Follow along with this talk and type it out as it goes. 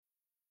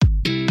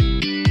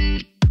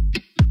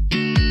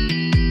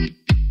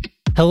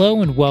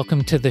Hello and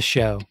welcome to the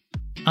show.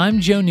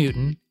 I'm Joe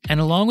Newton, and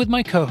along with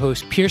my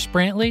co-host Pierce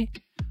Brantley,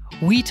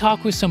 we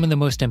talk with some of the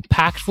most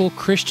impactful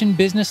Christian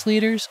business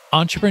leaders,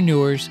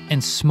 entrepreneurs,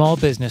 and small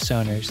business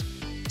owners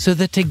so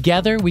that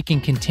together we can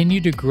continue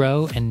to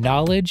grow in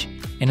knowledge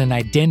and an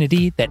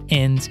identity that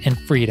ends in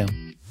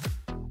freedom.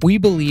 We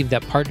believe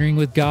that partnering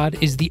with God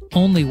is the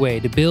only way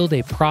to build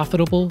a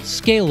profitable,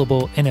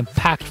 scalable, and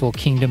impactful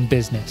kingdom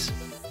business.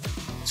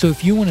 So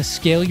if you want to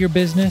scale your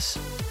business,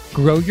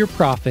 grow your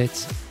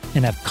profits,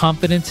 and have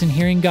confidence in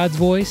hearing God's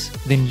voice,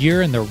 then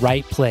you're in the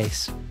right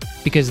place.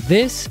 Because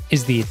this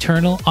is the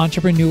Eternal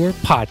Entrepreneur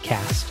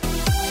Podcast.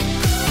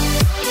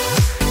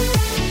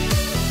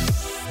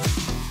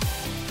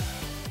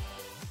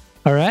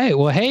 All right.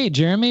 Well, hey,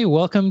 Jeremy,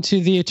 welcome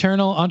to the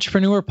Eternal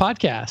Entrepreneur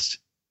Podcast.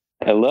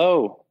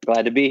 Hello.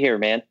 Glad to be here,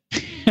 man.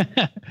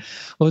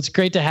 Well, it's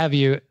great to have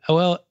you.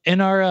 Well, in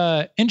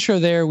our intro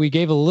there, we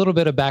gave a little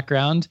bit of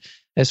background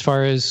as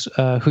far as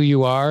who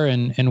you are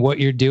and what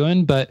you're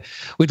doing, but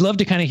we'd love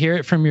to kind of hear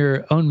it from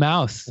your own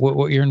mouth,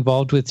 what you're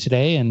involved with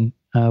today and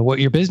what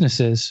your business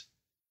is.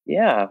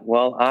 Yeah,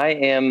 well, I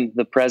am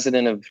the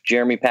president of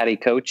Jeremy Patty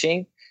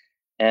Coaching,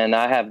 and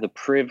I have the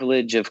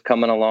privilege of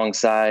coming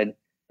alongside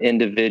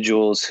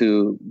individuals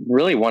who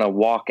really want to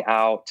walk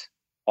out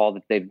all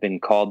that they've been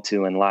called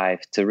to in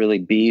life, to really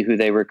be who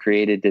they were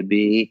created to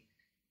be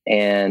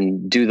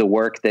and do the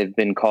work they've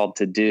been called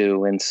to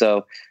do. And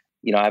so,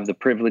 I have the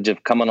privilege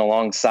of coming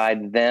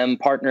alongside them,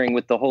 partnering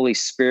with the Holy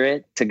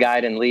Spirit to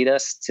guide and lead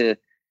us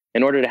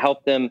in order to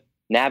help them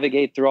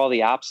navigate through all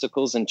the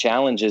obstacles and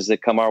challenges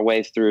that come our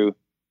way through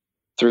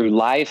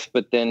life.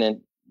 But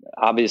then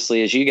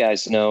obviously, as you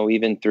guys know,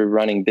 even through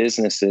running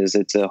businesses,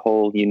 it's a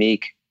whole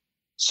unique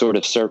sort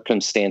of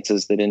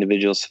circumstances that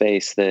individuals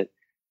face that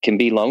can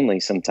be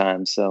lonely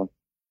sometimes. So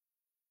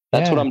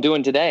that's what I'm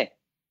doing today.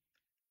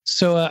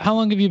 So how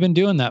long have you been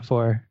doing that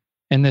for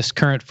in this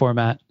current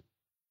format?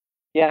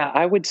 Yeah,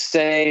 I would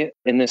say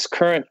in this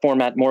current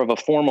format, more of a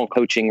formal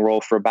coaching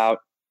role for about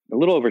a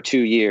little over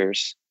 2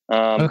 years.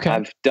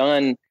 I've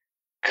done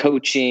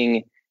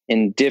coaching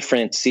in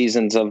different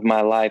seasons of my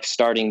life,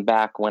 starting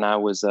back when I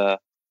was a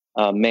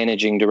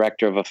managing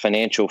director of a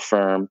financial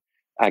firm.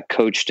 I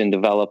coached and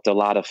developed a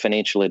lot of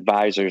financial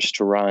advisors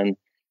to run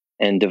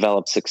and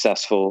develop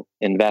successful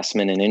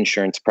investment and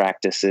insurance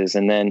practices.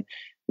 And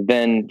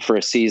then for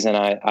a season,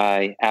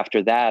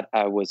 after that,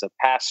 I was a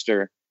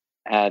pastor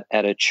at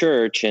a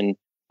church, and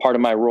part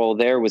of my role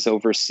there was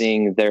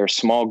overseeing their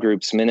small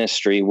groups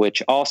ministry,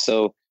 which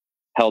also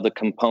held a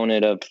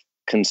component of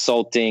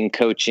consulting,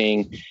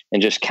 coaching,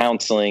 and just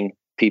counseling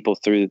people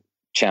through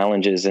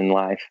challenges in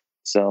life.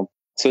 So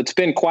it's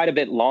been quite a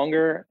bit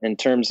longer in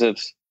terms of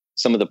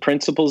some of the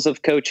principles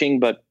of coaching,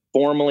 but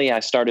formally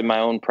I started my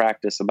own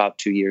practice about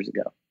 2 years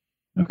ago.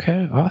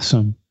 Okay,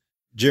 awesome.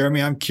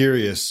 Jeremy, I'm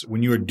curious,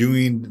 when you were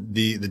doing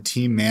the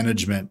team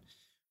management,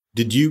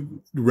 did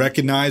you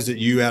recognize that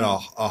you had a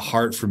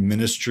heart for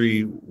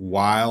ministry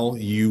while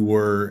you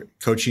were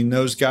coaching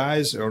those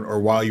guys or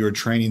while you were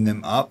training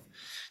them up?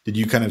 Did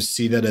you kind of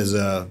see that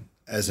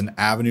as an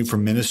avenue for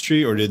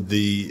ministry, or did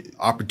the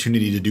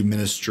opportunity to do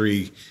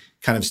ministry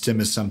kind of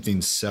stem as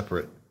something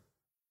separate?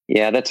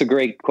 Yeah, that's a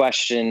great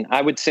question.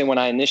 I would say when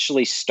I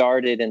initially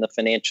started in the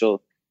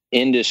financial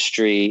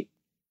industry,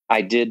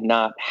 I did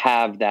not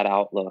have that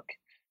outlook.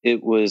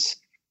 It was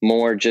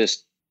more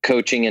just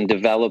coaching and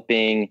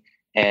developing.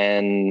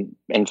 And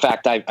in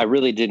fact, I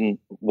really didn't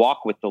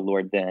walk with the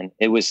Lord then.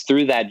 It was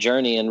through that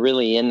journey and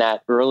really in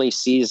that early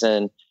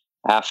season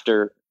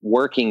after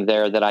working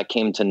there that I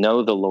came to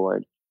know the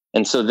Lord.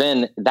 And so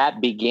then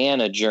that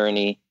began a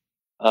journey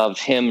of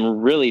Him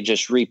really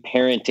just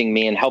reparenting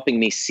me and helping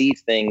me see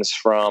things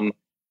from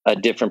a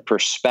different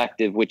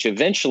perspective, which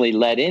eventually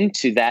led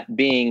into that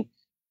being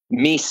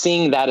me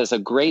seeing that as a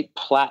great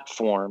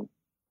platform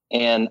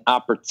and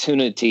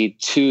opportunity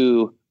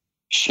to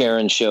share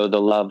and show the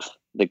love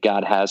that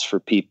God has for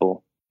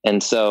people.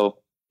 And so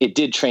it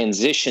did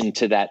transition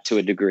to that to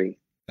a degree.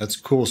 That's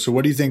cool. So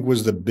what do you think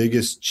was the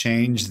biggest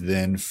change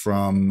then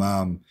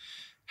from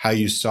how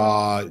you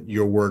saw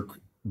your work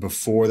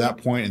before that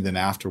point and then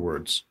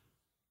afterwards?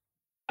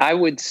 I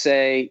would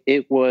say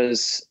it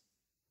was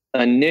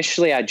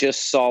initially I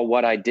just saw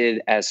what I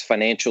did as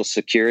financial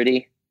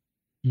security,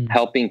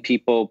 helping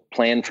people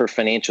plan for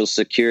financial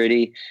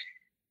security,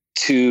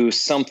 to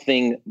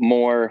something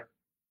more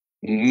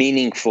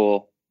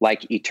meaningful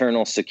like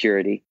eternal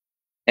security.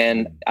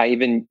 And I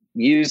even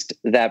used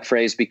that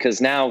phrase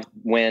because now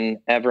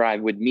whenever I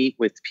would meet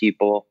with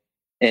people,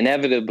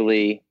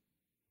 inevitably,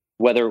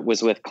 whether it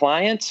was with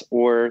clients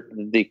or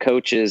the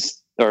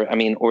coaches or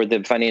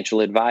the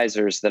financial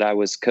advisors that I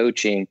was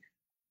coaching,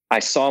 I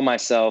saw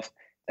myself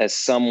as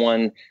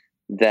someone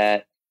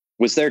that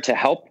was there to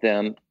help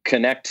them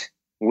connect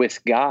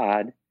with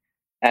God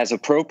as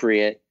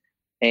appropriate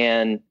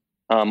and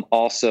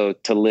also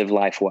to live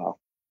life well.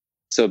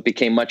 So it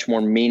became much more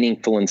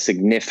meaningful and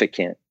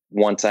significant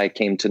once I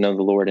came to know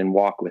the Lord and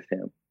walk with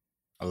Him.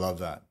 I love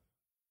that.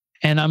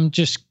 And I'm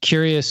just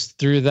curious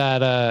through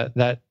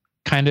that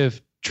kind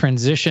of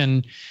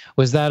transition,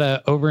 was that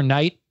a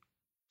overnight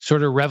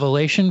sort of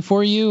revelation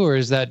for you, or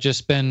has that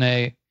just been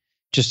a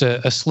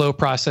slow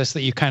process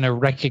that you kind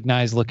of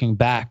recognize looking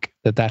back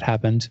that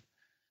happened?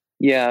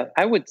 Yeah,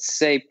 I would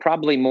say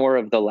probably more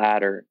of the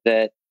latter,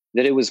 that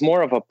it was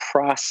more of a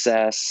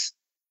process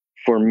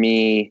for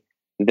me,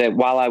 that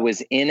while I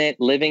was in it,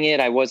 living it,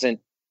 I wasn't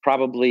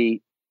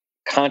probably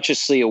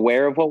consciously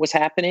aware of what was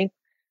happening,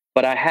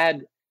 but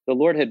the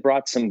Lord had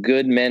brought some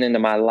good men into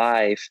my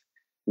life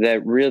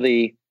that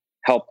really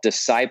helped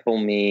disciple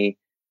me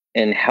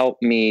and help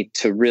me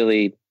to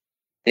really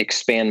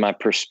expand my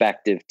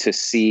perspective to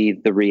see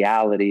the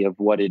reality of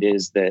what it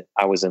is that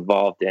I was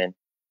involved in.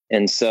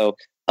 And so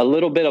a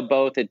little bit of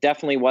both. It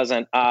definitely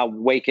wasn't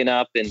waking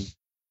up and,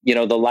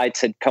 the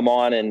lights had come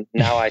on and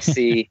now I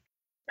see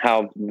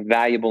how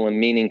valuable and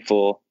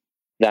meaningful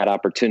that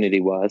opportunity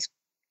was.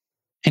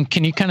 And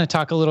can you kind of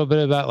talk a little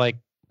bit about like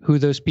who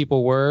those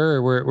people were?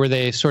 Or were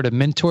they sort of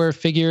mentor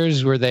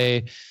figures? Were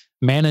they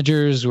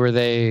managers? Were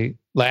they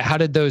like, how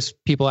did those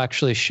people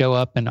actually show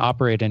up and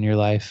operate in your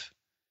life?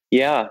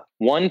 Yeah.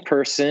 One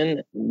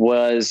person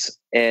was,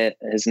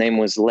 his name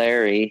was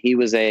Larry. He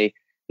was a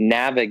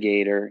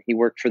navigator. He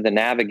worked for the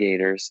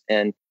Navigators.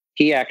 And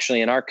he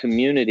actually, in our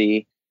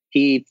community,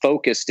 he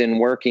focused in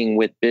working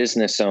with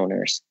business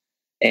owners.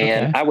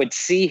 And okay. I would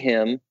see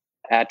him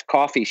at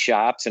coffee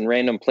shops and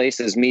random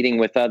places meeting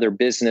with other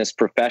business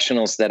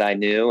professionals that I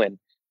knew. And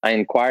I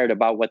inquired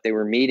about what they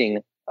were meeting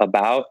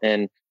about.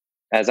 And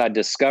as I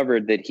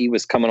discovered that he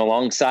was coming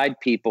alongside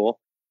people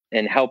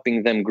and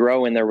helping them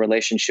grow in their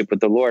relationship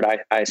with the Lord,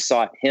 I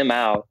sought him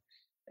out.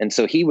 And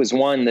so he was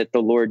one that the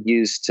Lord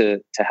used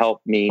to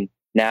help me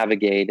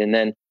navigate. And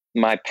then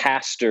my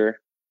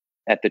pastor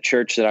at the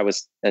church that I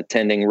was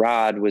attending,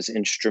 Rod, was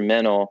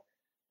instrumental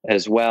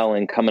as well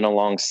in coming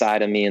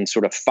alongside of me and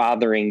sort of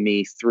fathering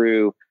me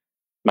through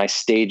my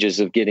stages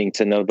of getting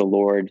to know the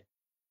Lord.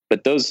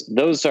 But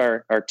those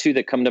are two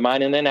that come to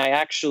mind. And then I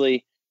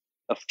actually,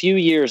 a few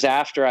years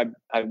after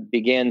I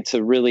began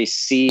to really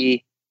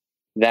see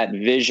that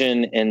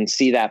vision and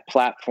see that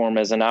platform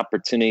as an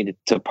opportunity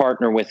to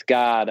partner with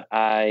God,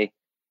 I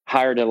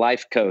hired a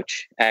life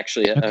coach,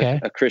 actually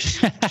a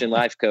Christian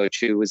life coach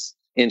who was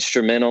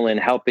instrumental in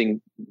helping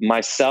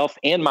myself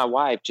and my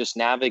wife just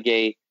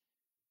navigate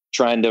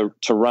trying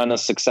to run a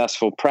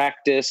successful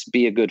practice,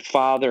 be a good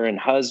father and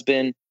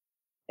husband.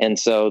 And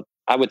so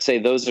I would say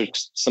those are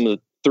some of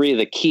the three of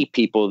the key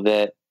people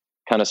that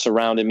kind of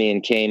surrounded me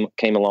and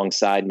came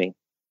alongside me.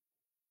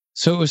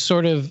 So it was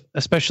sort of,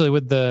 especially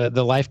with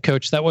the life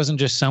coach, that wasn't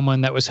just someone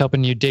that was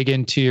helping you dig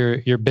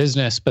into your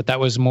business, but that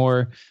was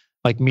more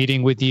like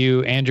meeting with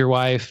you and your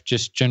wife,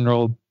 just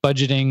general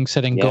budgeting,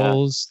 setting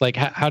goals. Like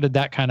how did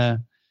that kind of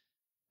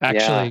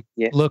actually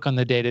look on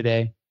the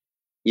day-to-day?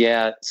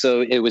 Yeah.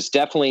 So it was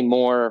definitely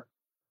more,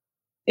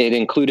 it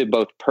included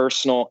both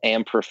personal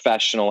and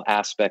professional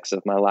aspects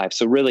of my life.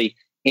 So really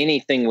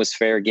anything was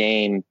fair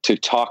game to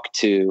talk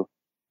to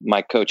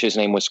my coach. His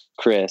name was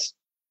Chris.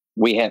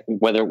 We had,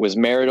 whether it was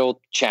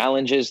marital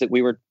challenges that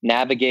we were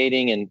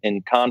navigating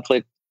and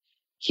conflict,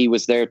 he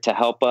was there to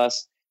help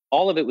us.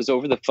 All of it was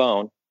over the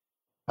phone.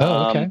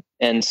 Oh, okay.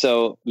 And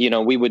so,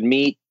 we would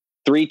meet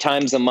 3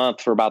 times a month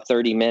for about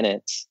 30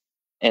 minutes.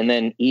 And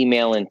then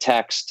email and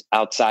text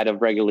outside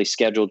of regularly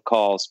scheduled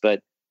calls.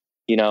 But,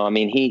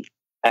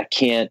 I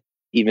can't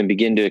even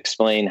begin to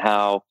explain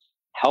how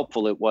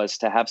helpful it was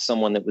to have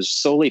someone that was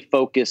solely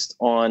focused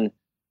on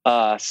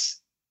us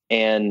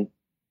and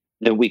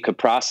that we could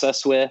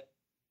process with,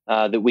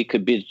 that we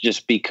could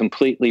just be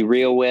completely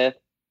real with.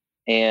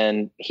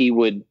 And he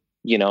would,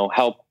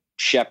 help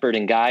shepherd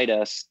and guide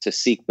us to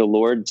seek the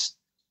Lord's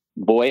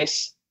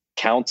voice,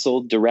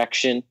 counsel,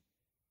 direction.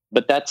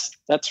 But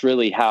that's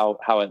really how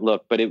it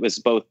looked. But it was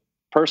both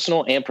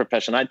personal and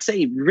professional. I'd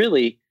say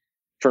really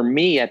for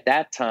me at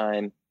that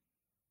time,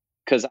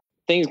 because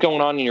things going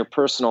on in your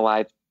personal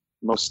life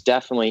most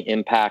definitely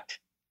impact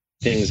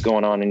things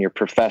going on in your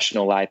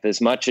professional life.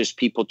 As much as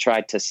people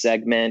try to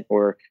segment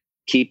or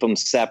keep them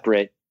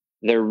separate,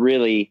 they're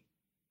really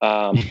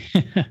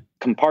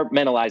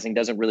compartmentalizing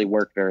doesn't really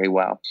work very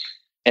well.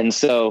 And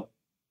so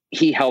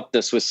he helped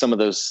us with some of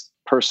those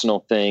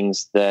personal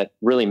things that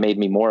really made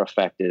me more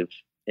effective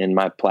in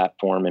my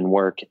platform and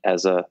work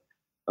as a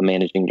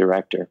managing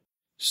director.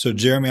 So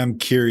Jeremy, I'm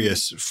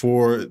curious,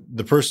 for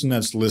the person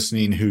that's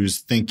listening who's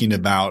thinking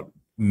about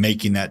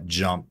making that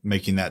jump,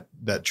 making that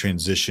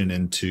transition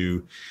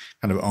into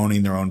kind of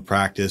owning their own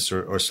practice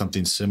or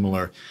something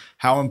similar,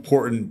 how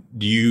important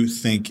do you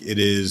think it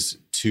is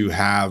to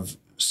have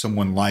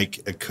someone like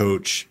a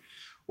coach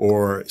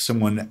or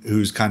someone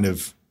who's kind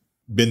of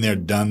been there,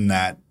 done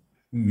that,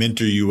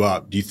 mentor you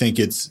up? Do you think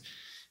is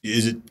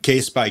it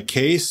case by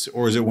case,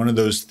 or is it one of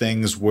those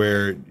things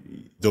where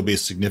there'll be a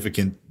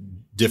significant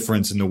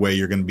difference in the way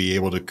you're going to be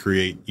able to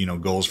create,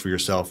 goals for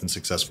yourself and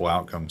successful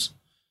outcomes?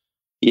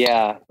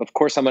 Yeah, of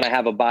course I'm going to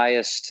have a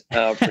biased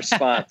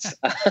response.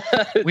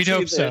 We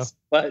hope so.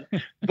 But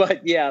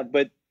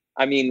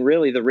I mean,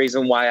 really the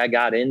reason why I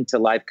got into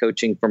life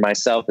coaching for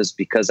myself is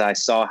because I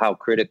saw how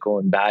critical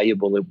and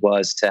valuable it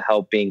was to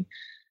helping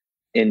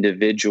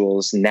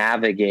individuals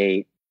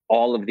navigate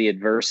all of the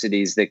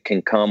adversities that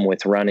can come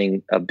with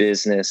running a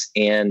business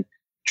and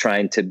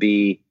trying to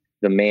be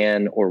the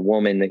man or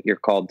woman that you're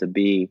called to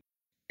be.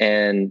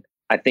 And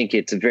I think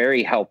it's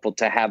very helpful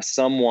to have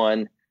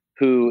someone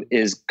who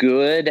is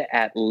good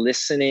at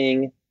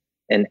listening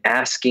and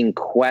asking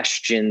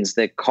questions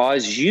that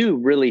cause you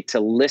really to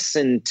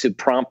listen to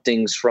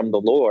promptings from the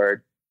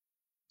Lord.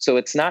 So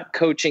it's not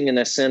coaching in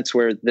a sense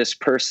where this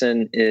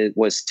person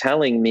was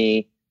telling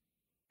me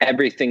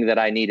everything that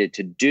I needed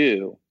to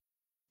do.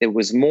 It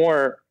was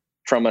more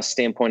from a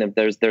standpoint of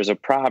there's a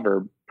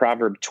proverb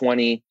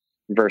 20,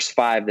 verse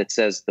 5, that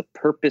says, the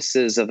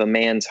purposes of a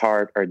man's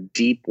heart are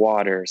deep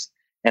waters,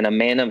 and a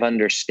man of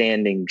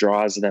understanding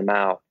draws them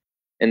out.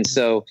 And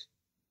so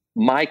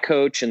my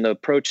coach and the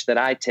approach that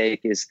I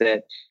take is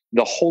that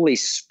the Holy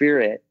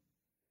Spirit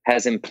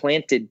has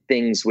implanted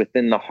things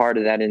within the heart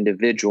of that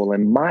individual.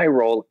 And my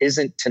role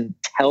isn't to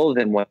tell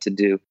them what to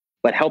do,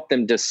 but help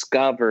them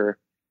discover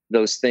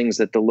those things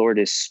that the Lord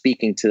is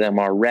speaking to them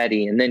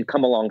already, and then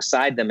come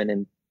alongside them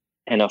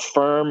and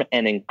affirm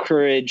and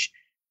encourage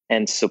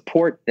and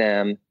support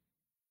them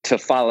to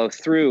follow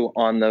through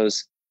on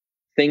those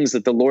things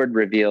that the Lord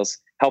reveals.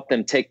 Help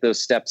them take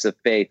those steps of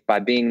faith by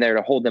being there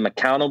to hold them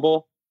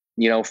accountable,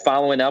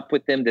 following up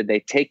with them. Did they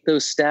take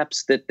those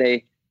steps that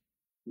the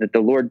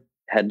Lord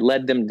had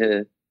led them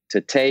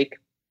to take,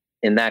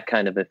 and that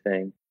kind of a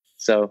thing.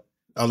 So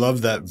I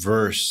love that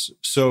verse.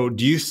 So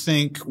do you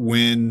think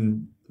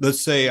when,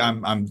 let's say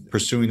I'm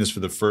pursuing this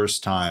for the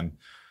first time,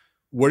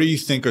 what do you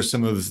think are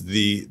some of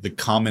the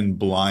common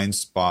blind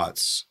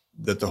spots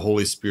that the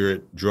Holy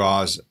Spirit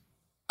draws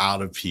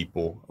out of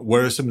people?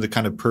 What are some of the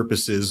kind of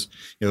purposes?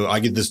 I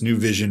get this new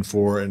vision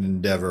for an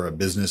endeavor, a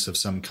business of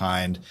some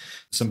kind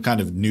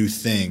of new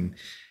thing.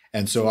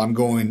 And so I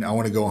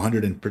want to go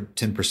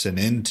 110%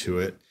 into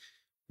it.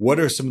 What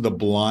are some of the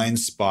blind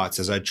spots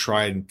as I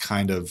try and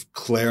kind of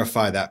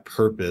clarify that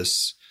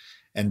purpose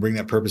and bring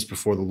that purpose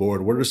before the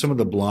Lord? What are some of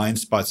the blind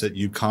spots that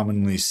you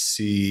commonly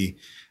see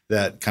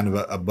that kind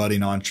of a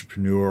budding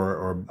entrepreneur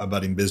or a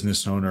budding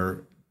business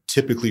owner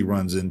typically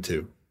runs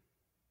into?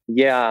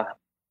 Yeah.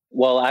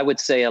 Well, I would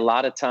say a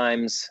lot of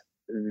times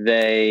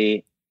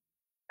they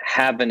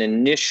have an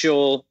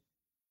initial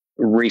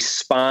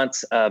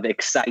response of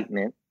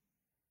excitement,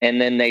 and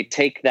then they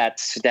take that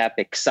step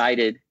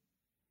excited,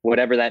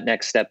 whatever that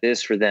next step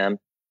is for them.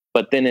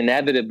 But then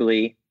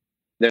inevitably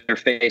they're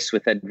faced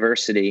with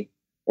adversity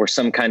or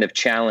some kind of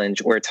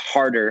challenge, or it's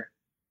harder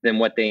than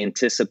what they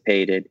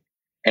anticipated.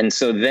 And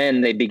so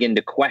then they begin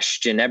to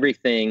question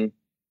everything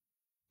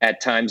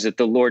at times that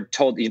the Lord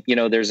told you.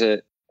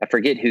 I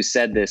forget who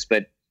said this,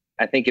 but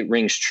I think it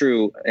rings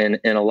true. And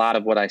a lot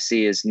of what I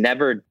see is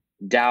never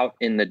doubt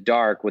in the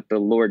dark what the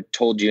Lord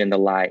told you in the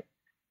light.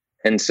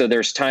 And so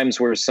there's times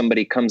where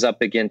somebody comes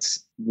up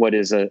against what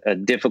is a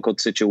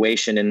difficult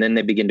situation, and then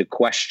they begin to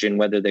question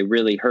whether they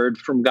really heard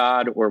from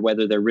God or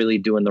whether they're really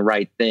doing the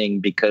right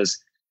thing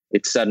because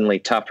it's suddenly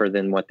tougher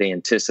than what they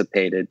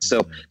anticipated.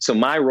 So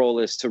my role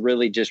is to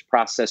really just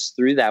process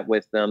through that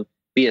with them,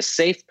 be a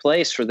safe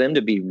place for them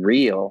to be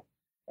real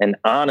and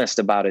honest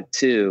about it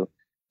too,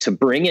 to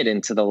bring it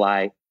into the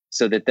light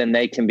so that then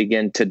they can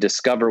begin to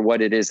discover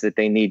what it is that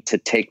they need to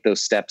take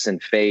those steps in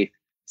faith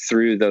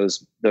through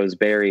those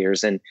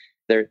barriers. And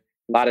there,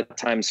 a lot of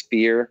times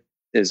fear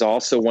is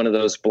also one of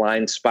those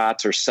blind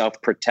spots, or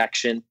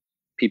self-protection.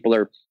 People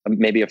are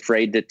maybe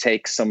afraid to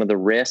take some of the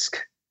risk.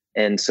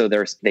 And so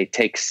they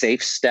take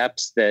safe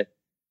steps that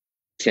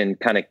can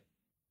kind of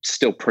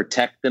still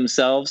protect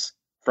themselves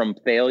from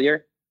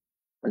failure.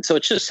 And so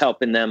it's just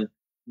helping them.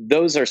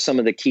 Those are some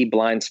of the key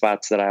blind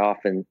spots that I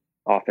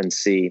often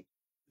see.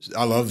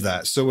 I love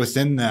that. So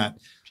within that,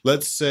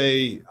 let's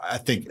say, I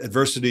think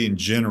adversity in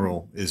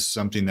general is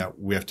something that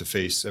we have to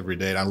face every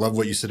day. And I love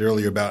what you said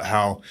earlier about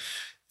how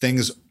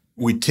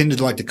we tend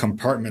to like to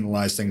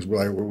compartmentalize things.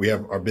 We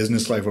have our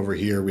business life over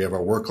here, we have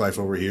our work life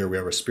over here, we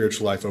have our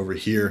spiritual life over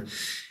here.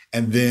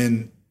 And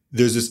then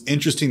there's this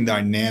interesting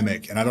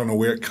dynamic, and I don't know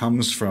where it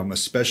comes from,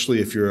 especially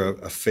if you're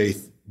a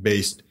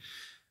faith-based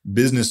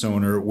business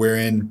owner,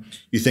 wherein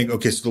you think,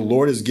 okay, so the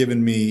Lord has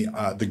given me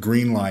the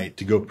green light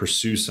to go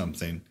pursue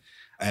something,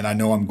 and I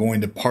know I'm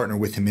going to partner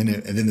with him in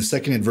it. And then the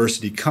second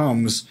adversity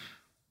comes,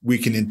 we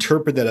can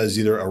interpret that as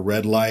either a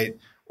red light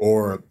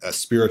or a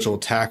spiritual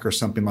attack or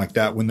something like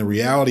that, when the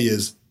reality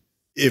is,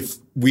 if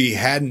we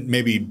hadn't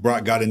maybe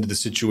brought God into the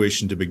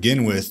situation to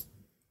begin with,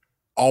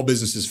 all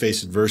businesses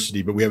face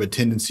adversity, but we have a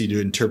tendency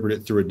to interpret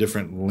it through a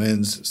different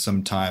lens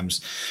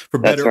sometimes, for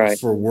better or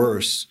for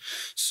worse.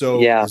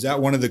 So is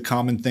that one of the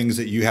common things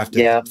that you have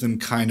to help them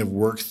kind of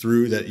work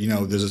through, that,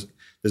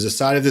 there's a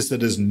side of this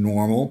that is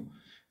normal,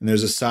 and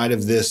there's a side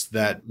of this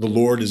that the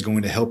Lord is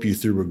going to help you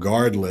through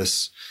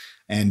regardless,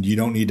 and you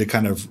don't need to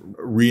kind of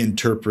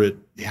reinterpret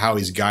how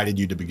he's guided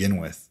you to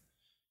begin with?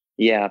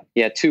 Yeah.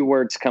 Two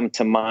words come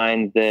to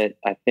mind that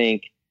I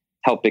think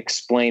help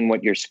explain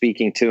what you're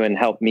speaking to and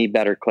help me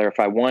better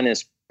clarify. One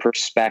is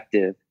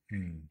perspective,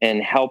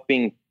 and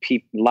helping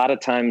people. A lot of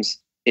times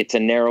it's a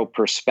narrow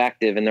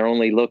perspective and they're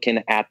only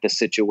looking at the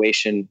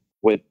situation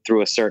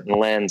through a certain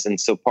lens. And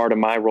so part of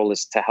my role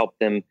is to help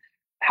them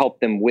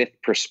with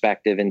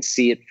perspective and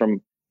see it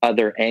from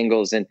other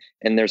angles. And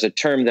there's a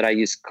term that I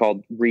use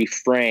called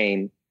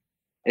reframe.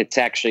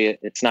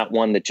 It's not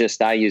one that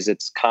just I use.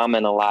 It's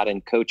common a lot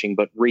in coaching,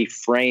 but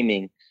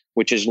reframing,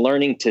 which is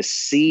learning to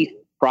see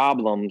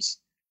problems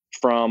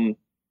from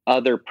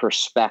other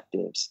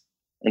perspectives.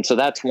 And so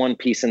that's one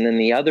piece. And then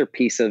the other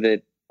piece of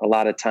it, a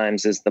lot of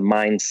times, is the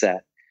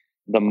mindset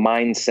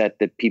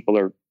that people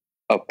are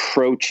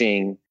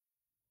approaching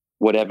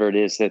whatever it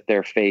is that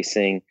they're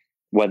facing,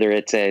 whether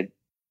it's a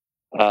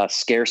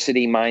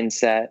scarcity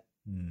mindset,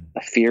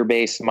 a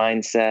fear-based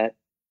mindset,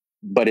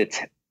 but it's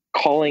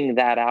calling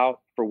that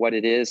out for what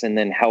it is and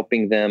then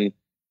helping them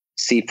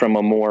see from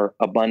a more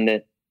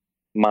abundant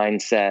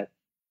mindset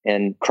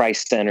and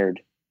Christ-centered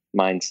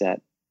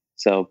mindset.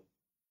 So,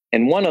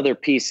 and one other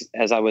piece,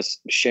 as I was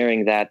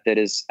sharing that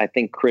is, I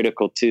think,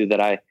 critical too,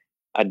 that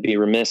I'd be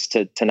remiss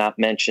to not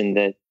mention,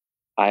 that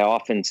I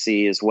often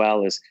see as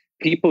well, is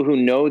people who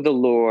know the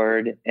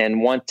Lord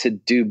and want to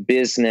do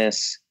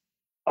business.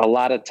 A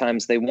lot of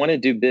times they want to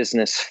do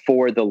business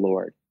for the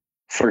Lord,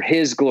 for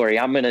His glory.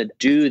 I'm going to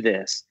do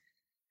this.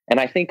 And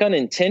I think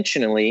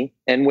unintentionally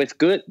and with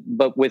good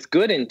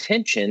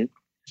intention,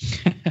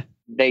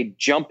 they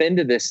jump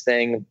into this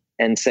thing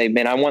and say,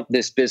 man, I want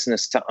this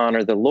business to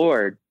honor the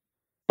Lord.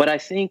 But I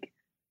think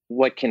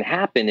what can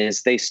happen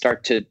is they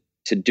start to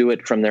do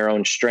it from their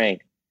own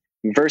strength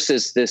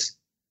versus this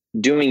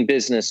doing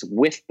business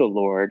with the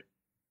Lord,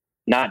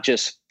 not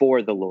just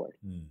for the Lord.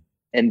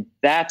 And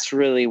that's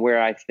really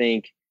where I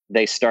think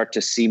they start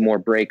to see more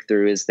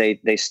breakthrough, is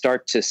they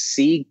start to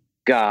see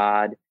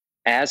God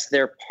as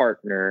their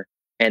partner,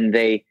 and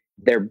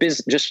their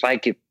business, just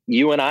like if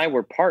you and I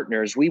were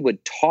partners, we would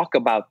talk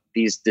about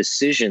these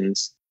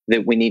decisions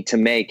that we need to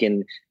make,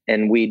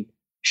 and we'd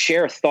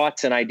share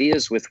thoughts and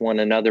ideas with one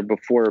another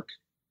before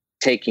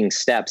taking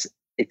steps.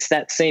 It's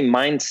that same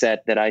mindset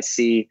that I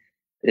see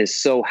is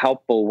so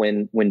helpful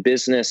when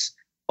business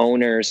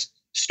owners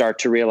start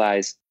to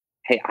realize,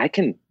 hey, I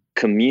can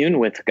commune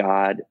with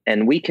God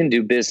and we can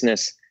do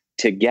business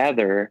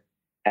together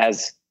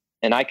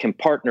and I can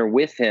partner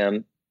with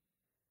Him,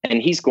 and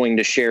He's going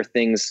to share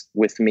things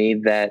with me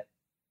that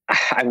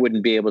I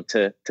wouldn't be able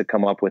to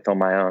come up with on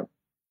my own.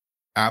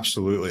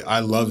 Absolutely. I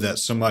love that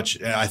so much.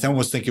 And I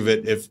almost think of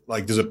it if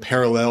like there's a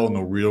parallel in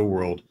the real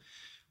world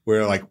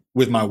where, like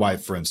with my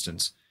wife, for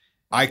instance,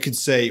 I could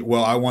say,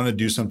 well, I want to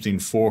do something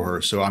for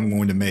her, so I'm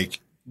going to make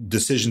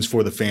decisions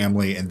for the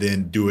family and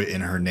then do it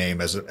in her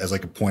name as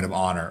like a point of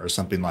honor or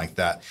something like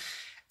that.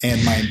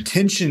 And my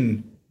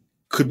intention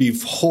could be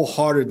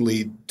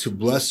wholeheartedly to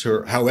bless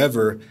her.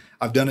 However,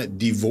 I've done it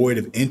devoid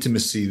of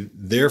intimacy.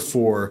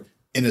 Therefore,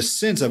 in a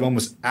sense, I've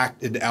almost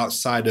acted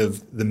outside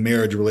of the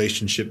marriage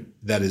relationship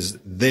that is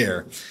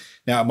there.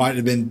 Now, it might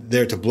have been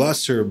there to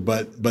bless her,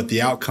 but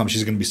the outcome,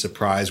 she's going to be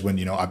surprised when,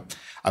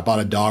 I bought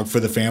a dog for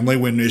the family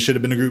when it should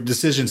have been a group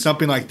decision,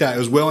 something like that. It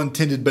was well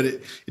intended, but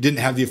it didn't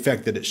have the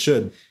effect that it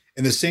should.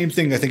 And the same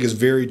thing I think is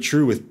very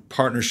true with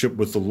partnership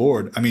with the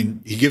Lord. I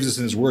mean, He gives us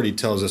in His word, He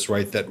tells us,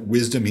 right, that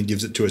wisdom, He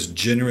gives it to us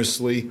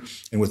generously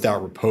and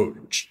without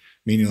reproach,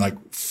 meaning like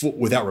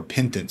without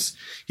repentance.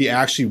 He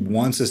actually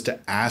wants us to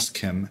ask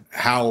Him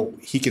how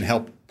He can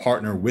help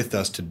partner with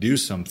us to do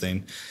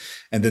something.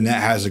 And then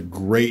that has a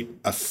great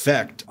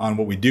effect on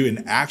what we do.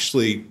 And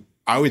actually,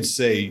 I would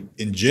say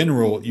in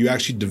general, you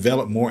actually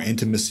develop more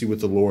intimacy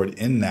with the Lord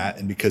in that.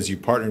 And because you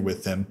partner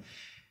with Him,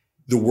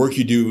 the work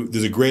you do,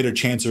 there's a greater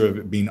chance of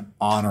it being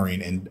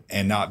honoring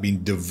and not being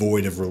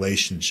devoid of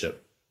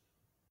relationship.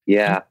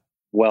 Yeah,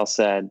 well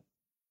said.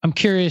 I'm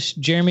curious,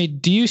 Jeremy,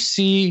 do you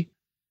see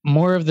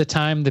more of the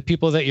time the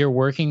people that you're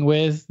working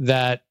with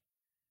that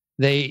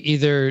they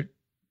either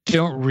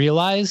don't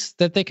realize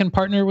that they can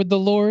partner with the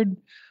Lord,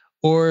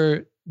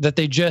 or that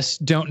they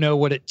just don't know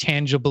what it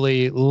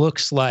tangibly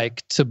looks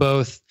like to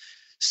both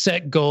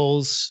set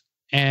goals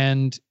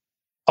and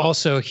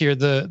also hear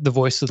the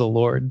voice of the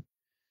Lord?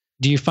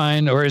 Do you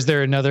find, or is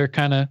there another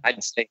kind of?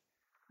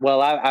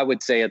 I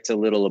would say it's a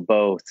little of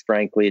both,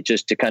 frankly. It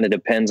just kind of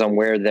depends on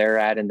where they're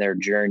at in their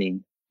journey.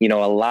 A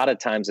lot of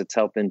times it's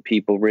helping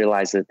people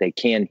realize that they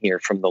can hear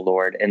from the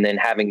Lord, and then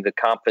having the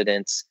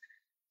confidence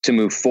to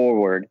move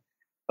forward,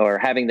 or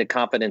having the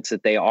confidence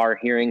that they are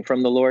hearing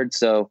from the Lord.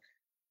 So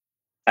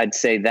I'd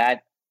say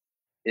that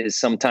is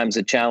sometimes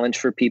a challenge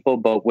for people,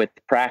 but with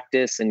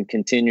practice and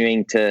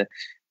continuing to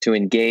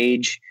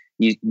engage,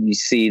 you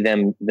see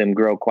them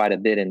grow quite a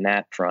bit in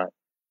that front.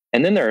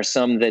 And then there are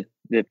some that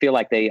feel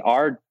like they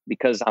are,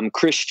 because I'm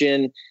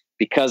Christian,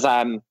 because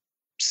I'm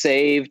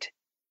saved,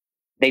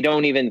 they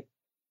don't even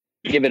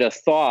give it a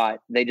thought.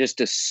 They just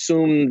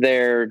assume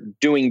they're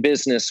doing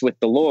business with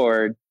the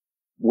Lord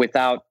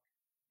without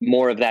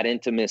more of that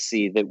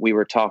intimacy that we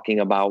were talking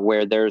about,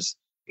 where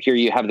here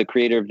you have the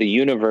creator of the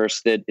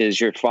universe that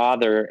is your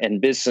father and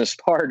business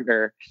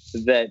partner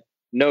that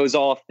knows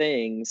all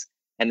things,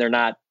 and they're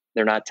not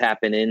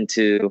tapping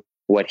into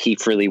what He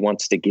freely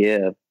wants to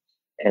give.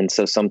 And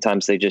so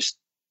sometimes they just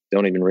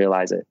don't even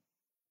realize it.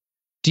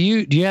 Do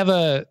you have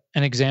an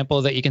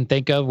example that you can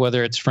think of,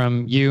 whether it's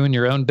from you and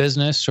your own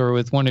business or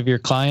with one of your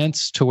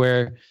clients, to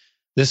where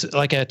this is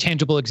like a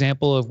tangible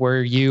example of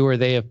where you or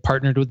they have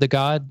partnered with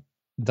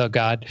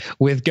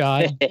with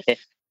God?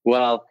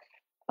 Well,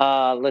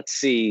 let's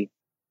see.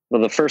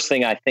 Well, the first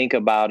thing I think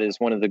about is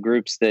one of the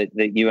groups that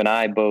you and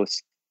I both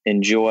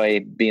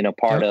enjoy being a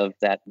part of.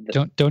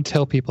 Don't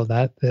tell people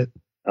that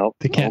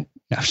they can't.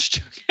 No, I'm just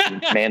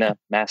joking. Manna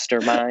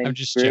Mastermind. I'm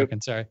just joking.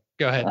 Sorry.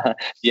 Go ahead.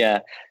 Yeah.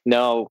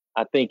 No,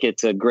 I think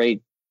it's a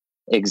great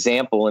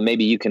example, and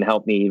maybe you can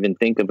help me even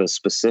think of a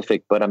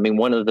specific. But I mean,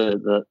 one of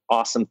the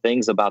awesome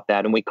things about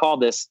that, and we call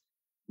this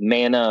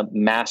Manna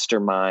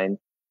Mastermind,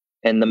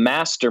 and the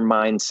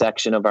mastermind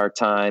section of our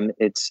time,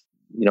 it's,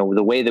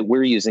 the way that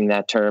we're using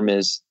that term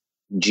is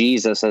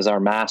Jesus as our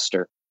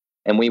master,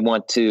 and we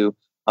want to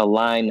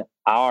align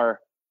our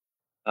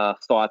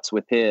thoughts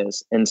with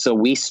his. And so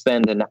we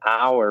spend an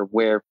hour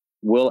where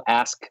we'll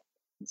ask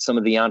some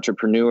of the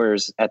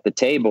entrepreneurs at the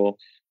table,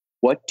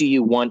 what do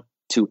you want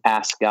to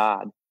ask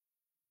God?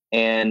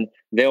 And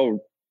they'll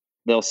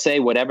say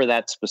whatever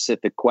that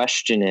specific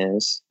question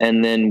is.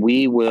 And then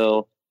we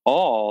will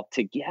all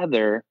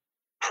together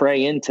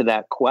pray into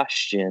that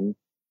question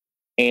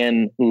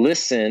and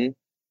listen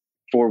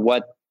for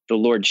what the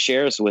Lord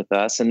shares with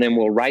us. And then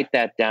we'll write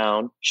that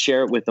down,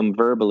 share it with them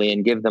verbally,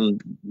 and give them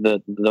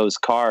those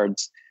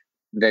cards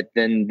that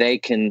then they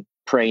can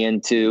pray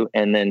into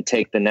and then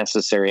take the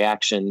necessary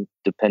action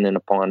dependent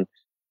upon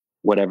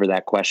whatever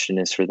that question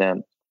is for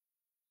them.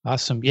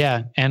 Awesome.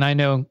 Yeah. And I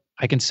know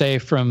I can say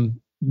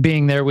from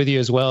being there with you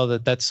as well,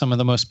 that that's some of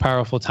the most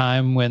powerful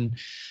time when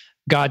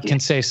God can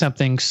say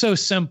something so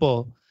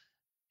simple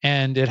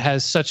and it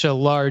has such a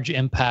large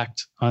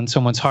impact on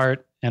someone's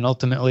heart and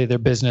ultimately their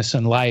business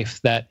and life,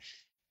 that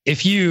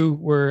if you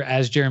were,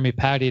 as Jeremy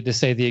Patty, to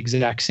say the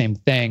exact same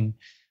thing,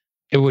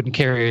 it wouldn't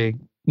carry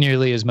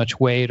nearly as much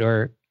weight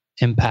or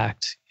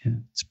impact.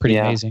 It's pretty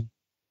amazing.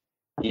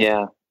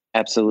 Yeah,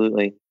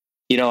 absolutely.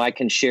 I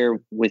can share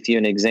with you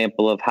an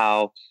example of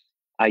how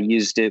I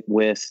used it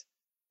with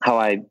how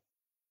I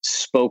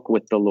spoke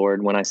with the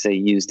Lord. When I say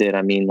used it,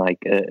 I mean like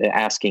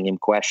asking him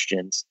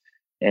questions,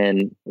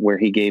 and where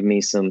he gave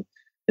me some,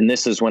 and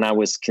this is when I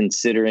was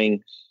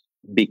considering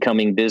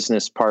becoming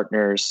business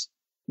partners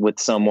with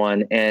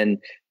someone, and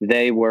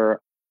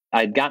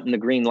I'd gotten the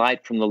green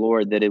light from the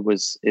Lord that it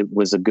was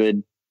a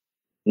good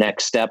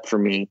next step for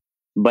me.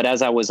 But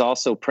as I was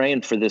also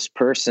praying for this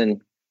person,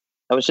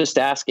 I was just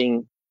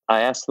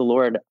I asked the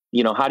Lord,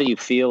 how do you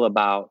feel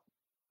about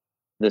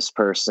this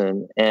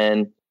person?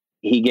 And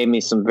he gave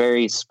me some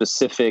very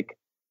specific,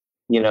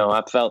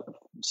 I felt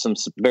some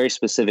very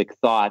specific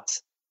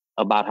thoughts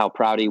about how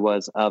proud he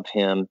was of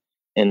him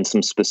and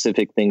some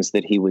specific things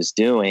that he was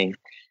doing.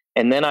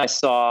 And then I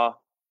saw,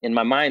 in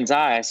my mind's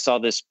eye, I saw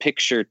this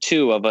picture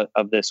too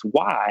of this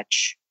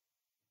watch.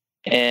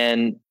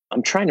 And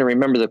I'm trying to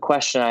remember the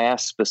question I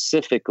asked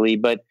specifically,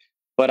 but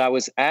I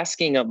was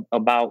asking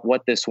about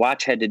what this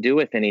watch had to do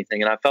with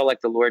anything. And I felt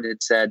like the Lord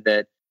had said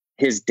that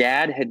his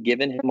dad had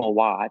given him a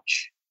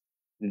watch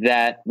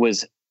that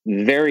was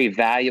very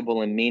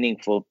valuable and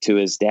meaningful to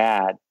his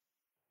dad,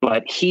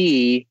 but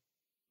he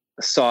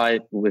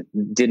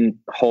didn't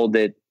hold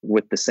it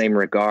with the same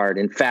regard.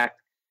 In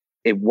fact,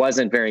 it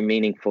wasn't very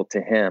meaningful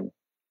to him.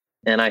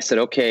 And I said,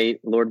 okay,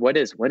 Lord, what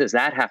does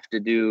that have to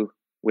do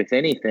with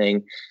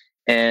anything?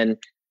 And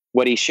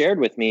what he shared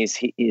with me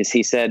is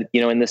he said,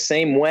 in the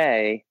same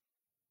way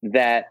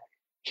that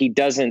he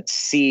doesn't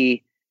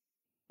see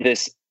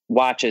this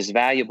watch as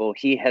valuable,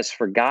 he has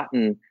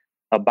forgotten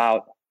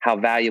about how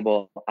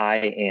valuable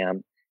I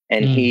am.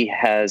 And he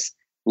has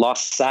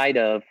lost sight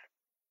of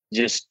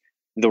just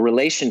the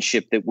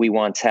relationship that we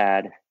once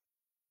had.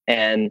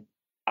 And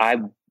I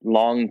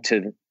long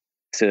to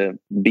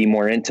be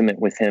more intimate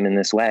with him in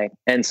this way.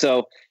 And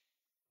so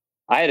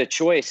I had a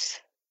choice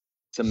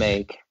to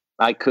make.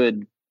 I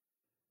could,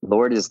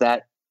 Lord, is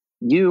that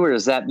you or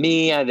is that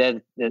me?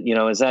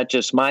 Is that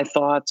just my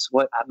thoughts?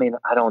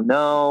 I don't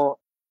know.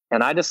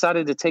 And I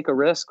decided to take a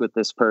risk with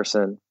this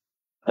person.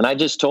 And I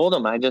just told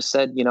him, I just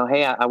said,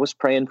 hey, I was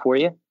praying for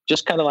you,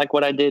 just kind of like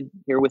what I did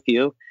here with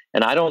you.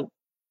 And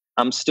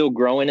I'm still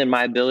growing in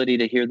my ability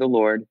to hear the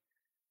Lord,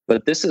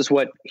 but this is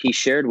what he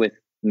shared with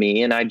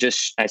me. And I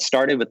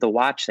started with the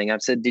watch thing. I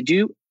said, did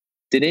your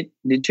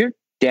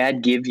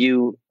dad give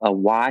you a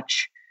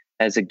watch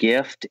as a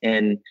gift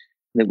and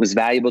it was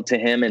valuable to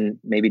him and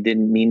maybe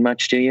didn't mean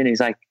much to you? And he's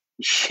like,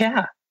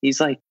 yeah. He's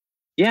like,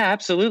 yeah,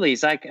 absolutely.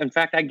 He's like, in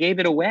fact, I gave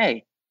it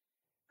away.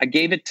 I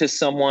gave it to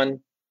someone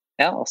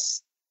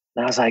else.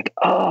 And I was like,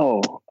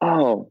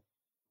 oh.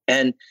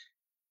 And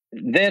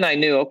then I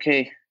knew,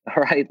 okay,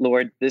 all right,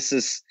 Lord, this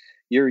is,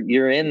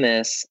 you're in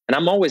this. And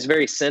I'm always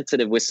very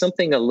sensitive with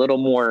something a little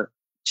more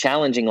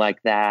challenging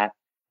like that,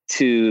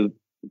 to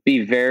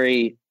be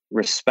very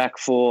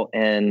respectful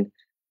and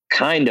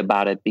kind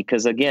about it,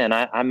 because again,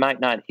 I might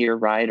not hear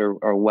right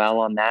or well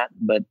on that,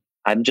 but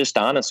I'm just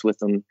honest with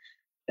them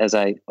as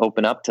I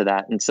open up to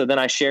that. And so then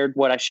I shared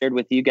what I shared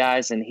with you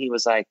guys, and he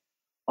was like,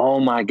 oh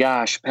my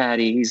gosh,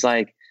 Patty. He's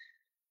like,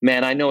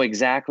 man, I know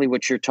exactly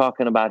what you're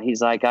talking about.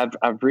 He's like,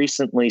 I've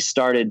recently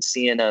started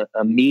seeing a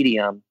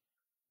medium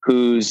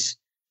who's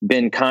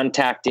been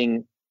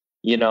contacting,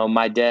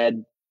 my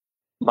dead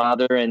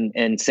mother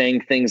and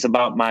saying things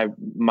about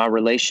my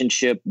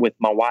relationship with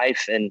my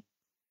wife. And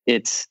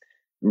it's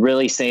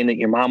really saying that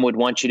your mom would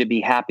want you to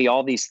be happy,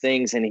 all these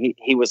things. And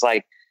he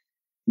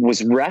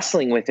was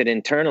wrestling with it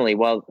internally.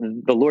 Well,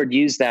 the Lord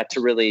used that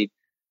to really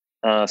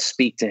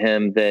speak to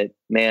him that,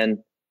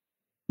 man,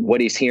 what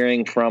he's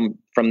hearing from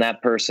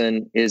that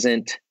person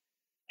isn't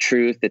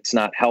truth. It's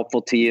not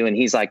helpful to you. And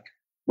he's like,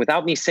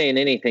 without me saying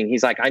anything,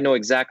 he's like, I know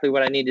exactly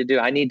what I need to do.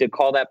 I need to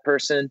call that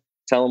person,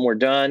 tell them we're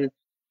done.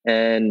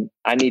 And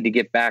I need to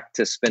get back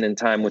to spending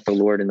time with the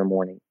Lord in the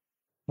morning.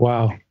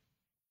 Wow.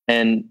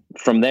 And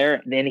from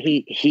there, then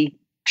he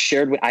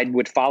shared, I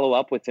would follow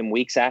up with him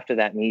weeks after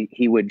that. And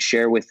he would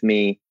share with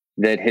me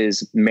that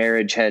his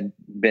marriage had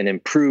been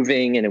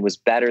improving and it was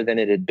better than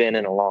it had been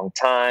in a long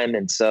time.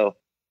 And so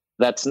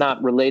that's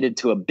not related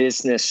to a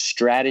business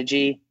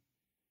strategy,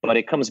 but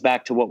it comes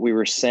back to what we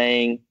were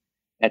saying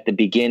at the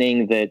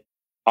beginning, that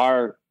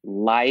our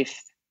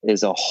life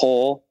is a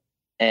whole,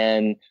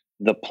 and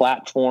the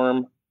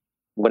platform,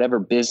 whatever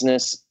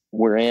business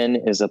we're in,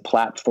 is a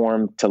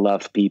platform to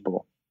love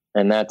people.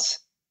 And that's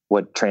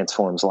what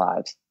transforms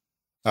lives.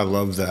 I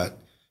love that.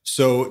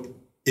 So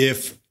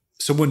if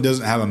someone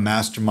doesn't have a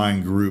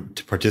mastermind group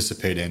to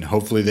participate in,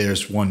 hopefully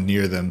there's one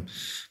near them.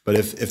 But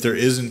if there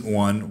isn't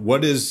one,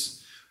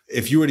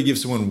 if you were to give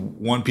someone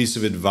one piece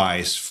of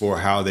advice for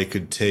how they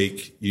could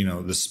take,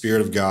 the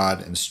Spirit of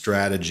God and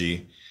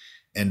strategy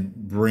and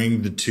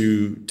bring the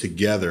two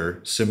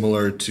together,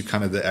 similar to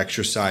kind of the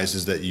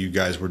exercises that you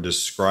guys were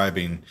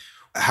describing,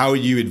 how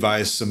would you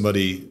advise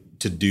somebody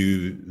to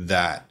do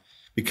that?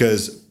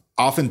 Because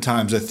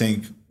oftentimes I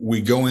think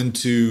we go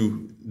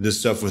into this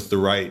stuff with the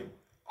right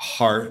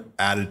heart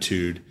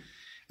attitude,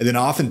 and then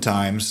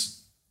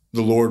oftentimes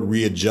the Lord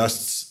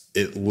readjusts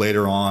it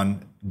later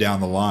on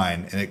down the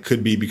line. And it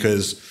could be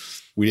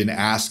because we didn't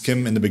ask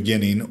him in the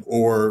beginning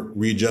or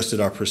readjusted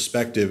our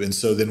perspective. And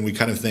so then we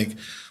kind of think,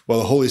 well,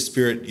 the Holy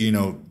Spirit,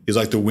 is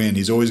like the wind.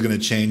 He's always going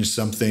to change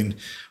something,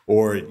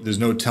 or there's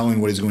no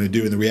telling what he's going to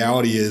do. And the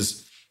reality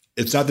is,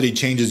 it's not that he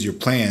changes your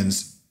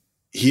plans.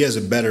 He has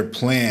a better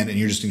plan, and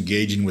you're just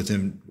engaging with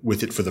him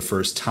with it for the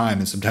first time.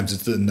 And sometimes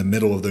it's in the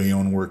middle of the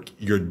own work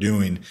you're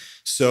doing.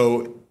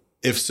 So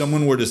if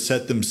someone were to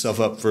set themselves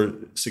up for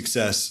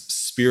success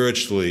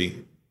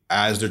spiritually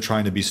as they're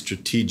trying to be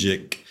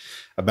strategic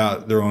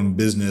about their own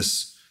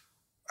business,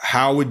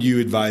 how would you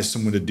advise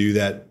someone to do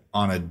that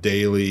on a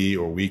daily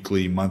or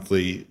weekly,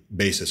 monthly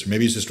basis? Or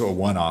maybe it's just a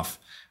one-off.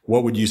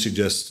 What would you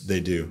suggest they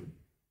do?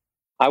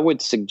 I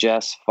would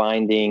suggest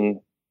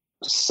finding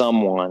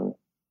someone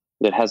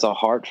that has a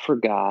heart for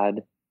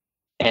God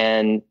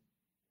and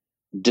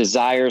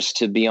desires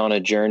to be on a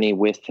journey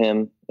with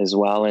him as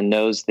well, and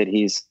knows that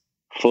he's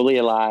fully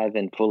alive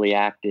and fully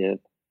active.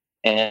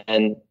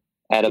 And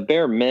at a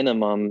bare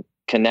minimum,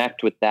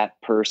 connect with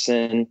that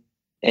person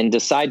and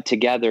decide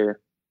together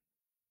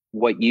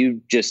what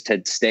you just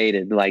had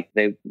stated. Like,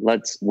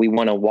 we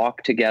want to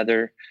walk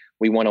together.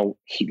 We want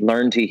to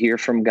learn to hear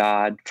from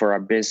God for our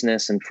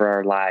business and for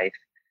our life.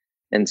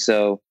 And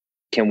so,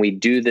 can we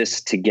do this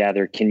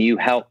together? Can you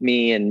help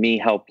me and me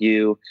help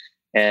you?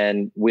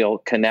 And we'll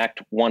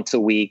connect once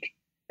a week,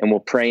 and we'll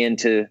pray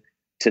into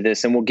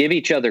this, and we'll give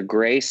each other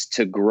grace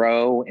to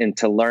grow and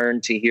to learn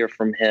to hear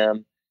from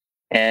him,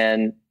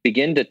 and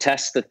begin to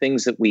test the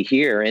things that we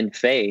hear in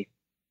faith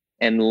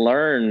and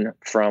learn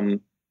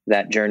from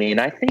that journey. And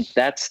I think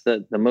that's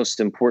the most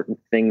important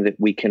thing that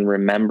we can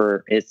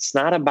remember. It's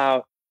not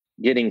about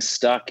getting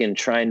stuck in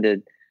trying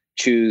to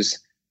choose,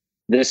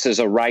 this is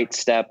a right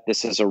step,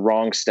 this is a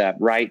wrong step,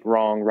 right,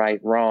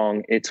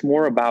 wrong. It's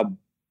more about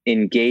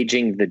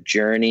engaging the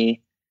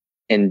journey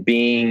and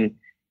being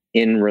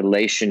in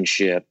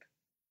relationship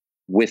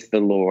with the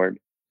Lord.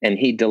 And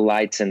he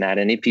delights in that.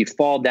 And if you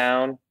fall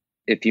down,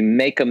 if you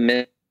make a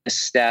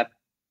misstep,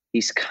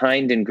 he's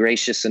kind and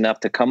gracious enough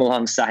to come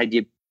alongside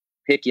you,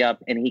 pick you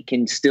up, and he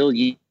can still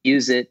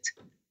use it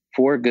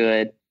for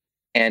good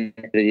and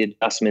the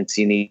adjustments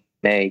you need to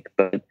make.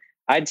 But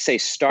I'd say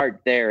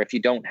start there if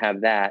you don't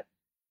have that.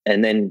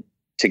 And then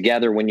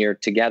together, when you're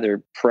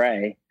together,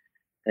 pray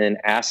and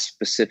ask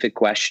specific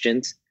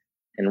questions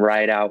and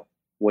write out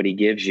what he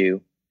gives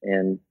you.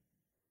 And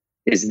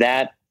is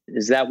that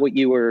what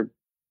you were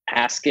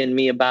asking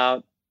me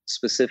about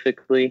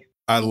specifically?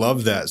 I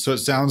love that. So it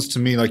sounds to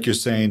me like you're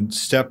saying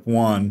step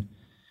one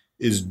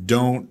is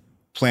don't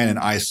plan in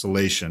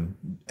isolation.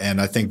 And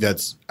I think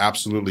that's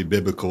absolutely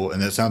biblical.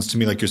 And that sounds to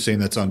me like you're saying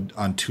that's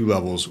on two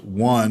levels.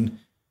 One,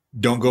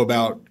 don't go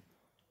about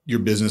your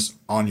business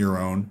on your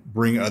own,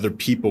 bring other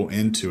people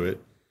into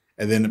it.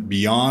 And then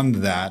beyond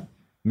that,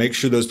 make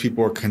sure those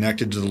people are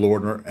connected to the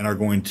Lord and are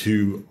going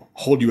to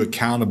hold you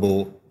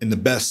accountable in the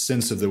best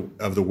sense of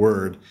the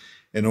word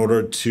in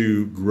order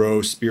to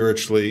grow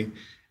spiritually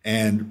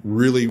and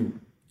really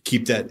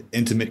keep that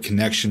intimate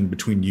connection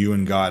between you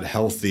and God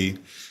healthy,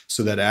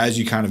 so that as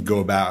you kind of go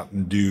about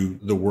and do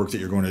the work that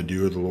you're going to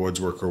do, or the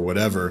Lord's work or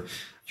whatever,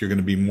 you're going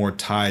to be more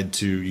tied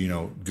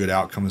to, good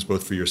outcomes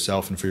both for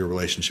yourself and for your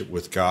relationship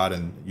with God.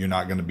 And you're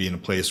not going to be in a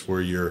place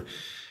where you're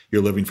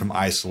living from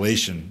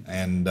isolation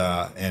and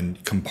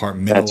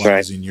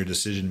compartmentalizing your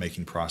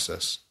decision-making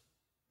process.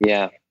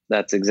 Yeah,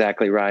 that's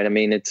exactly right. I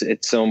mean,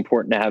 it's so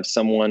important to have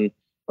someone.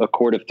 A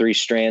cord of three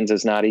strands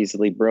is not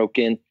easily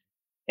broken.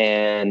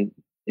 And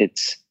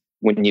it's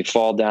when you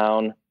fall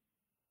down,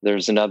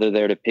 there's another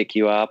there to pick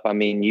you up. I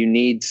mean, you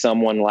need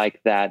someone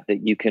like that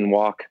you can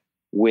walk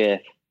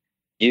with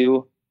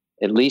you,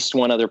 at least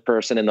one other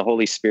person, and the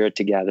Holy Spirit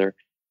together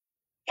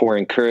for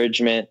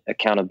encouragement,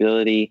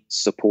 accountability,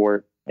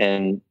 support,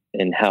 and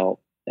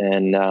help.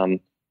 And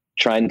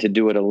trying to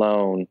do it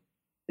alone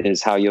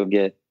is how you'll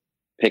get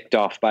picked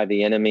off by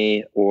the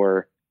enemy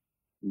or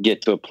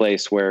get to a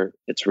place where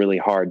it's really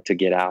hard to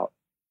get out.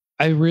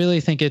 I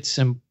really think it's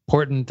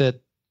important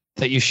that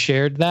you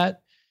shared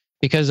that,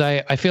 because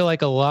I feel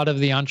like a lot of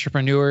the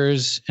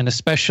entrepreneurs, and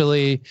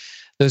especially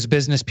those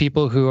business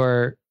people who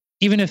are,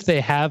 even if they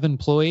have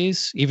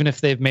employees, even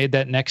if they've made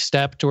that next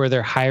step to where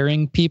they're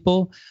hiring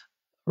people,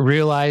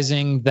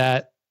 realizing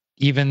that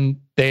even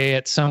they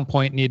at some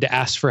point need to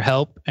ask for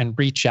help and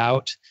reach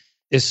out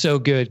is so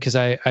good. Because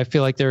I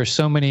feel like there are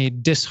so many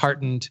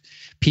disheartened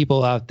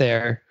people out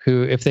there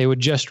who, if they would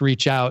just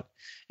reach out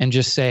and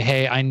just say,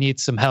 hey, I need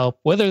some help,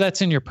 whether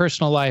that's in your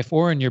personal life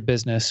or in your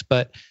business,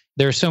 but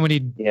there are so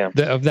many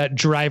of that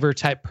driver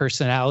type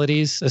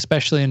personalities,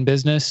 especially in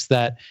business,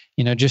 that,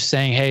 just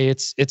saying, hey,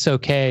 it's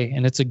okay.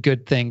 And it's a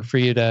good thing for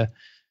you to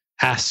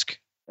ask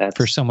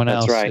for someone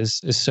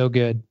else is so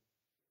good.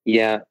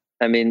 Yeah.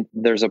 I mean,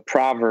 there's a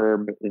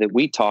proverb that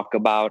we talk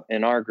about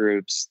in our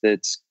groups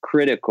that's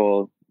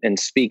critical and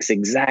speaks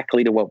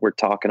exactly to what we're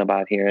talking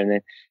about here.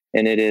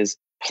 And it is,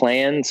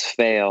 plans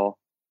fail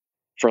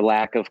for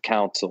lack of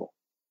counsel,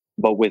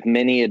 but with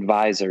many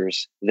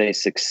advisors, they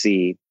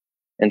succeed.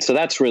 And so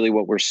that's really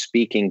what we're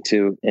speaking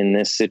to in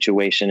this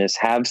situation, is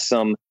have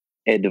some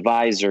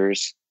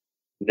advisors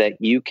that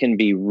you can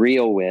be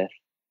real with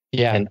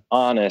and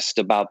honest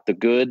about the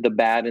good, the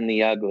bad, and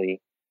the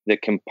ugly,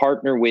 that can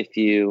partner with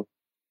you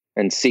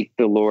and seek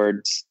the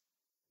Lord's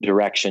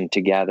direction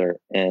together.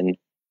 And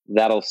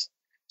that'll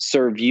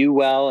serve you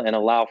well and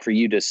allow for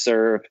you to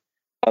serve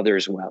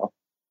others well.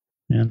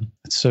 Yeah,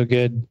 that's so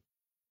good.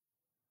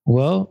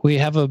 Well, we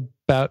have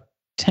about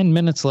 10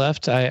 minutes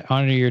left. I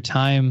honor your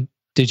time.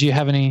 Did you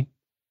have any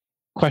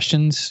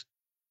questions,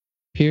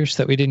 Pierce,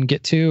 that we didn't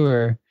get to,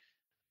 or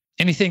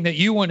anything that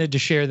you wanted to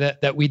share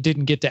that we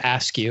didn't get to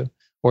ask you,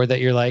 or that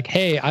you're like,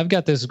 hey, I've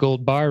got this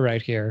gold bar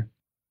right here?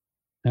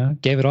 No,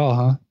 gave it all,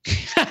 huh?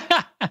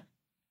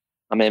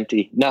 I'm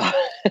empty. No.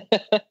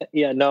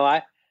 Yeah, no,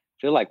 I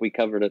feel like we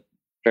covered a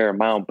fair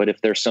amount, but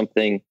if there's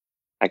something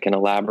I can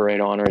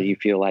elaborate on or you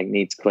feel like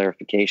needs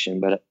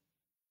clarification, but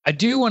I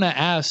do want to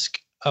ask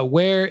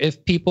where,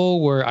 if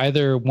people were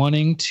either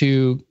wanting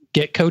to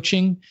get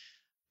coaching,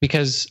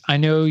 because I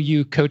know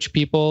you coach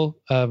people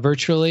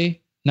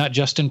virtually, not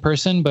just in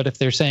person, but if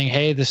they're saying,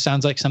 hey, this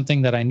sounds like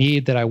something that I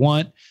need, that I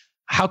want,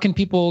 how can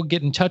people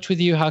get in touch with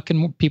you? How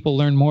can people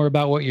learn more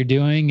about what you're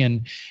doing,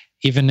 and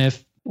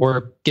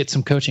or get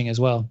some coaching as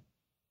well?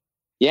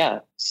 Yeah.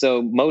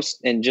 So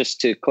and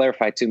just to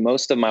clarify too,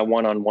 most of my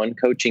one-on-one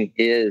coaching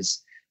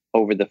is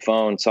over the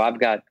phone. So I've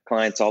got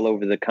clients all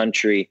over the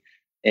country,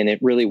 and it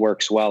really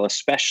works well,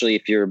 especially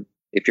if your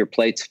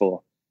plate's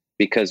full,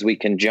 because we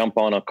can jump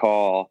on a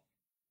call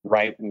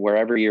right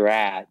wherever you're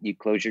at. You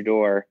close your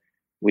door,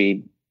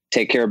 we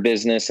take care of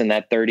business in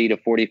that 30 to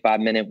 45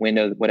 minute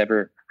window,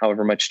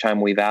 however much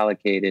time we've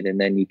allocated, and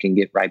then you can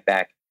get right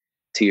back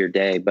to your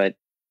day. But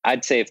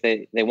I'd say if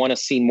they want to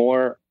see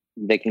more,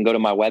 they can go to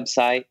my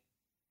website,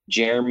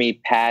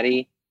 Jeremy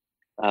Patty,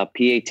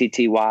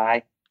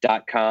 PATTY.com.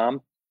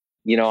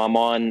 I'm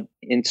on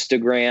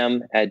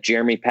Instagram at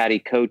Jeremy Patty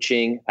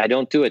Coaching. I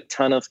don't do a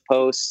ton of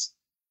posts.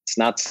 It's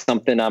not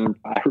something I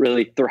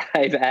really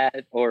thrive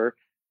at, or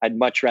I'd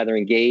much rather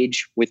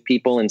engage with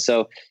people. And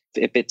so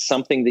if it's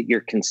something that you're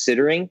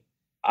considering,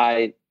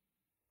 I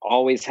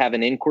always have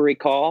an inquiry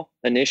call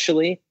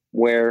initially,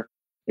 where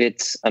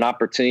it's an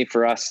opportunity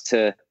for us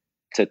to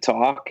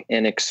talk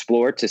and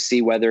explore to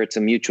see whether it's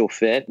a mutual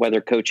fit, whether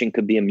coaching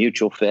could be a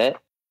mutual fit.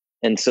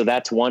 And so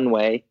that's one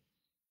way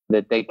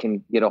that they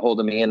can get a hold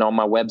of me. And on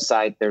my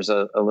website, there's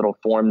a little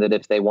form that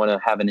if they want to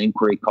have an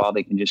inquiry call,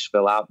 they can just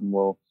fill out, and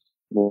we'll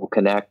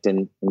connect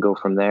and go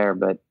from there.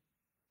 But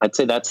I'd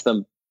say that's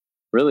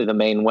really the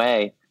main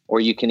way. Or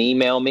you can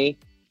email me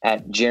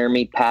at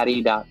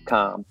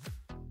jeremypatty.com.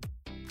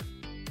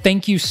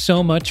 Thank you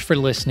so much for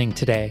listening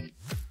today.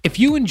 If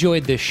you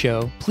enjoyed this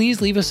show, please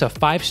leave us a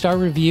 5-star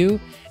review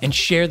and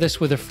share this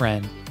with a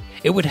friend.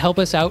 It would help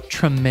us out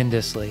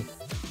tremendously.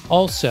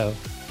 Also,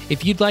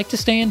 if you'd like to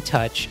stay in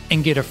touch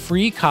and get a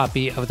free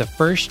copy of the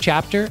first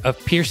chapter of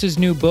Pierce's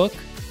new book,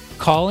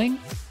 Calling: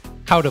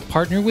 How to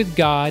Partner with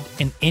God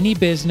in Any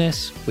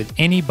Business, with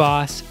Any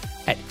Boss,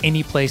 at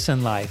Any Place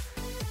in Life,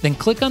 then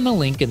click on the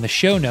link in the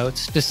show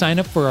notes to sign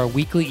up for our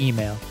weekly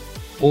email,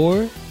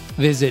 or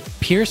visit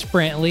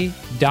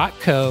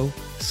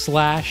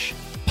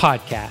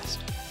piercebrantley.co/podcast.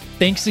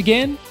 Thanks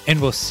again, and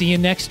we'll see you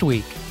next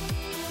week.